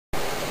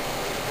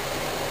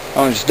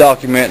I'm just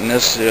documenting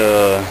this,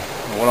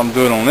 what I'm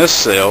doing on this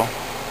cell.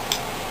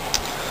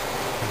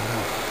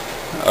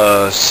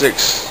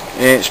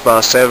 6" by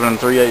 7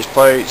 3/8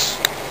 plates,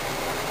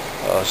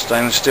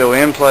 stainless steel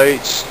end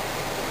plates.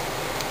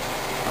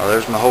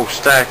 There's my whole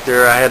stack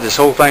there. I had this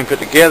whole thing put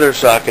together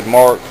so I could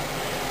mark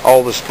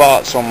all the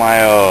spots on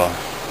my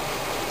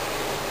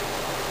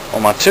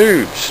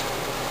tubes.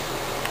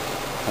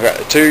 I got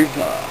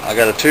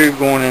a tube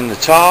going in the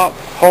top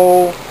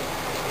hole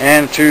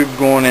and a tube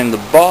going in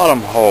the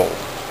bottom hole,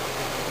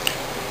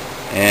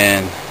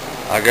 and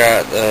I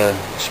got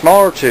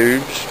smaller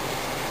tubes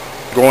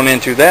going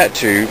into that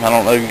tube. I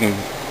don't know if you can.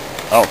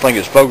 I don't think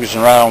it's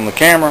focusing right on the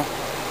camera.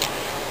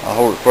 I'll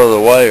hold it further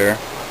away here.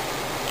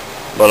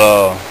 But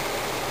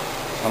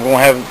I'm going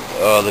to have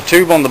the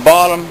tube on the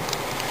bottom.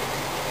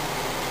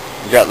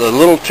 You got the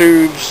little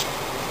tubes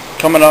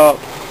coming up.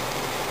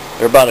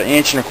 They're about 1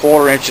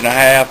 1/4 inches,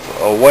 1.5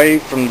 inches away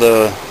from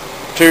the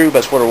tube.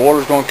 That's where the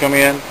water's going to come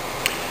in.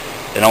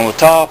 And on the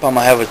top, I'm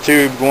going to have a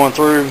tube going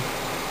through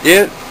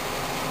it.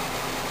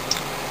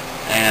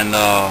 And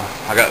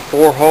I got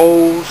 4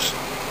 holes,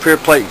 clear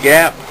plate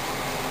gap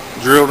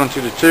drilled into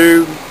the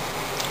tube.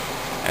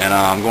 And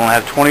I'm going to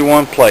have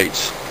 21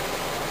 plates.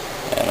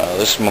 And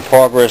this is my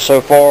progress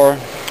so far. I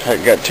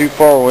haven't got too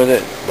far with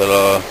it,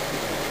 but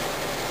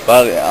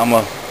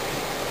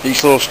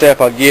each little step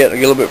I get a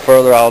little bit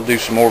further, I'll do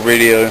some more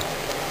video,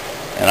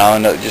 and I'll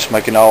end up just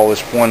making all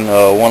this one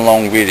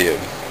long video.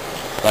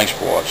 Thanks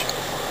for watching.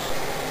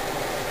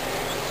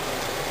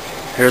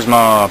 Here's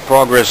my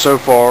progress so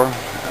far.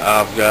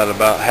 I've got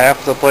about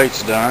half the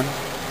plates done.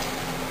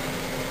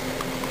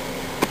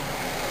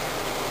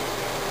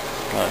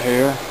 Right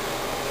here.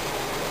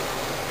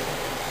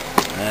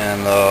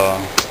 And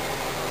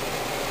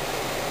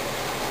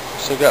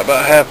still got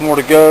about half more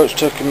to go. It's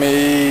taken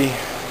me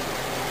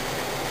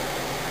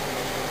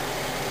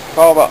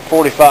probably about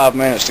 45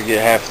 minutes to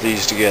get half of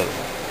these together.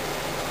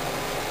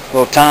 A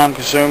little time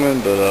consuming,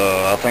 but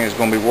I think it's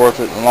going to be worth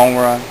it in the long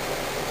run.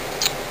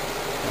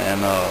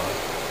 And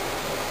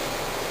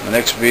the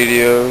next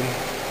video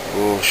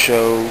will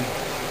show,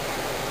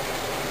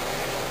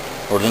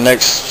 or the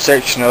next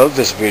section of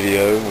this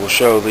video will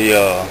show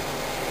the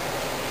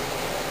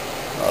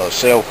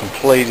cell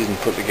completed and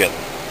put together.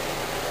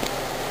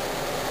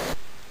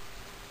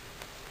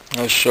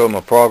 Let's show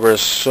my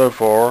progress so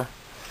far.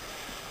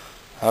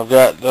 I've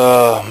got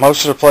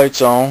most of the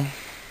plates on.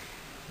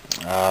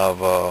 I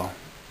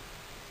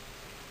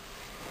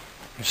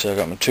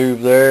got my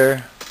tube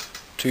there,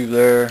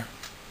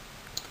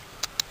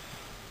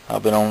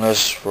 I've been on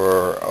this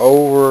for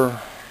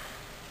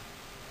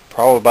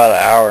probably about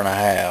 1.5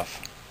 hours.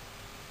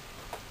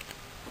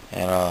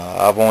 And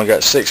I've only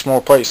got 6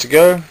 more plates to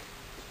go.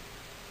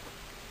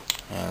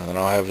 And then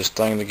I'll have this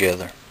thing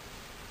together.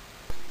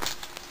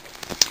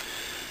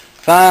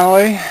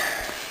 Finally,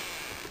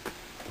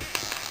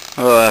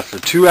 after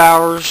 2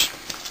 hours,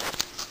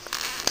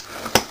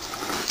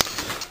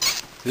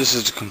 this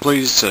is the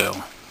completed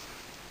cell.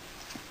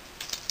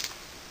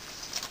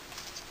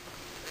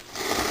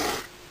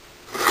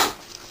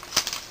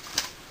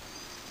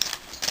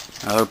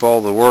 I hope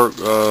all the work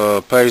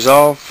pays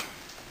off.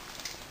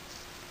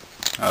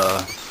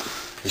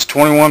 It's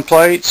 21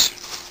 plates,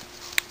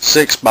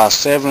 6 by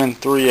 7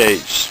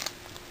 3/8.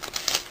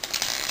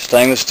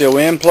 Stainless steel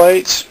end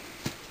plates.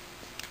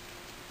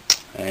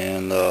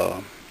 And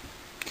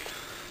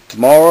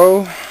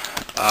tomorrow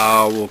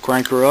I will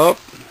crank her up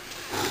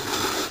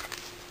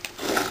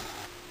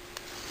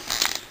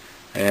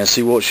and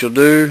see what she'll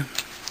do,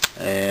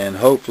 and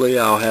hopefully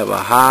I'll have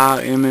a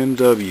high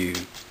MMW.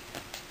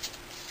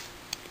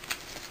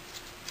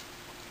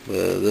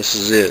 But this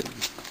is it.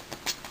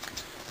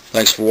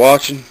 Thanks for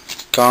watching.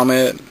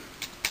 Comment.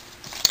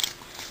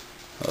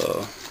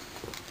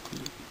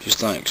 Just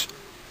thanks.